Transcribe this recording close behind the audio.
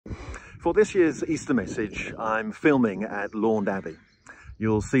For this year's Easter message, I'm filming at Laund Abbey.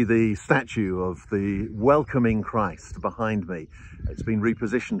 You'll see the statue of the welcoming Christ behind me. It's been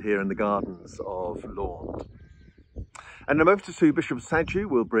repositioned here in the gardens of Laund. And in a moment or two, Bishop Saju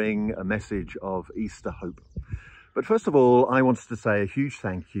will bring a message of Easter hope. But first of all, I wanted to say a huge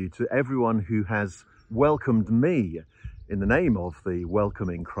thank you to everyone who has welcomed me in the name of the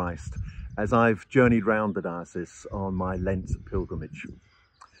welcoming Christ as I've journeyed round the diocese on my Lent pilgrimage.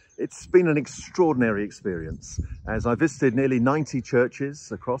 It's been an extraordinary experience as I visited nearly 90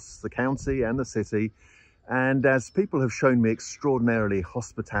 churches across the county and the city, and as people have shown me extraordinarily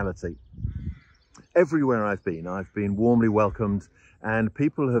hospitality. Everywhere I've been warmly welcomed, and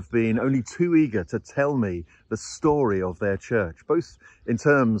people have been only too eager to tell me the story of their church, both in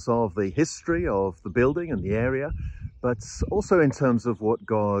terms of the history of the building and the area, but also in terms of what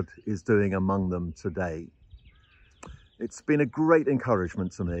God is doing among them today. It's been a great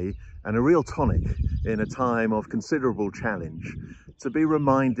encouragement to me and a real tonic in a time of considerable challenge to be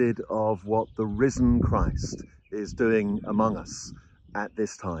reminded of what the risen Christ is doing among us at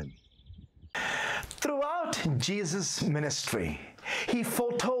this time. Throughout Jesus' ministry, he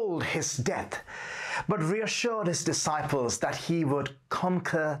foretold his death, but reassured his disciples that he would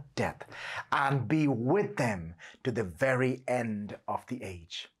conquer death and be with them to the very end of the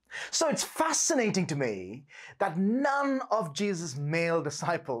age. So it's fascinating to me that none of Jesus' male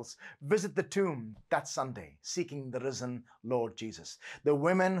disciples visit the tomb that Sunday, seeking the risen Lord Jesus. The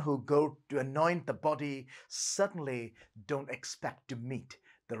women who go to anoint the body certainly don't expect to meet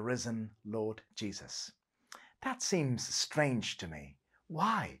the risen Lord Jesus. That seems strange to me.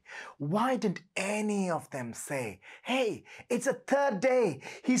 Why? Why didn't any of them say, hey, it's a third day.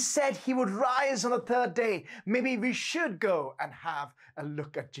 He said he would rise on the third day. Maybe we should go and have a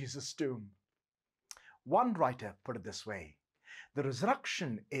look at Jesus' tomb. One writer put it this way: the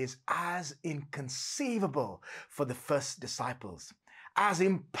resurrection is as inconceivable for the first disciples, as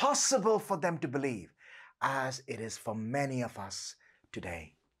impossible for them to believe, as it is for many of us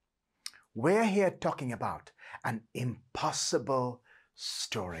today. We're here talking about an impossible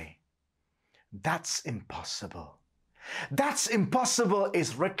story. That's impossible. That's impossible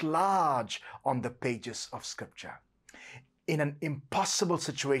is writ large on the pages of Scripture. In an impossible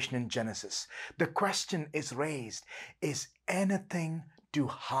situation in Genesis, the question is raised, is anything too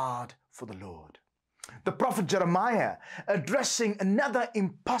hard for the Lord? The prophet Jeremiah, addressing another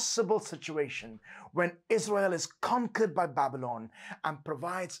impossible situation when Israel is conquered by Babylon and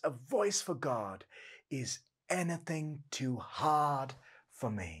provides a voice for God, is anything too hard for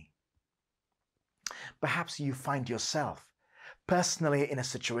me? Perhaps you find yourself personally in a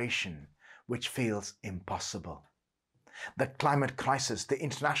situation which feels impossible. The climate crisis, the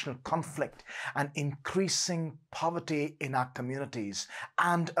international conflict, and increasing poverty in our communities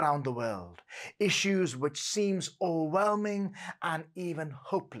and around the world, issues which seems overwhelming and even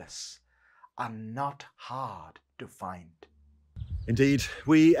hopeless, are not hard to find. Indeed,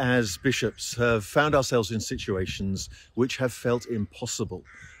 we as bishops have found ourselves in situations which have felt impossible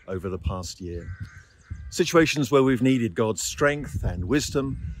over the past year. Situations where we've needed God's strength and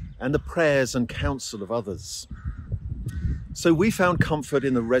wisdom and the prayers and counsel of others. So we found comfort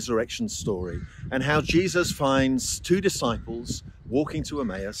in the resurrection story and how Jesus finds two disciples walking to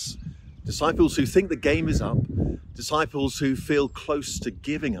Emmaus, disciples who think the game is up, disciples who feel close to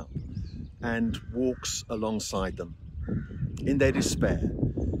giving up, and walks alongside them. In their despair,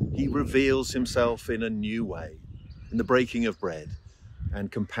 he reveals himself in a new way, in the breaking of bread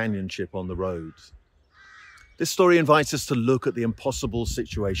and companionship on the road. This story invites us to look at the impossible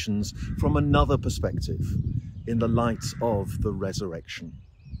situations from another perspective, in the light of the resurrection.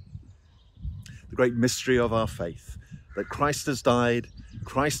 The great mystery of our faith, that Christ has died,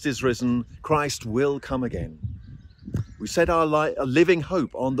 Christ is risen, Christ will come again. We set our living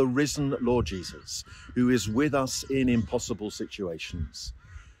hope on the risen Lord Jesus, who is with us in impossible situations.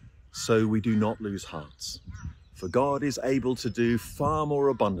 So we do not lose heart, for God is able to do far more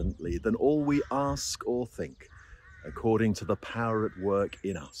abundantly than all we ask or think, according to the power at work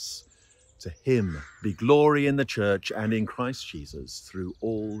in us. To him be glory in the Church and in Christ Jesus through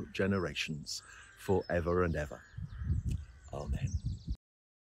all generations, forever and ever. Amen.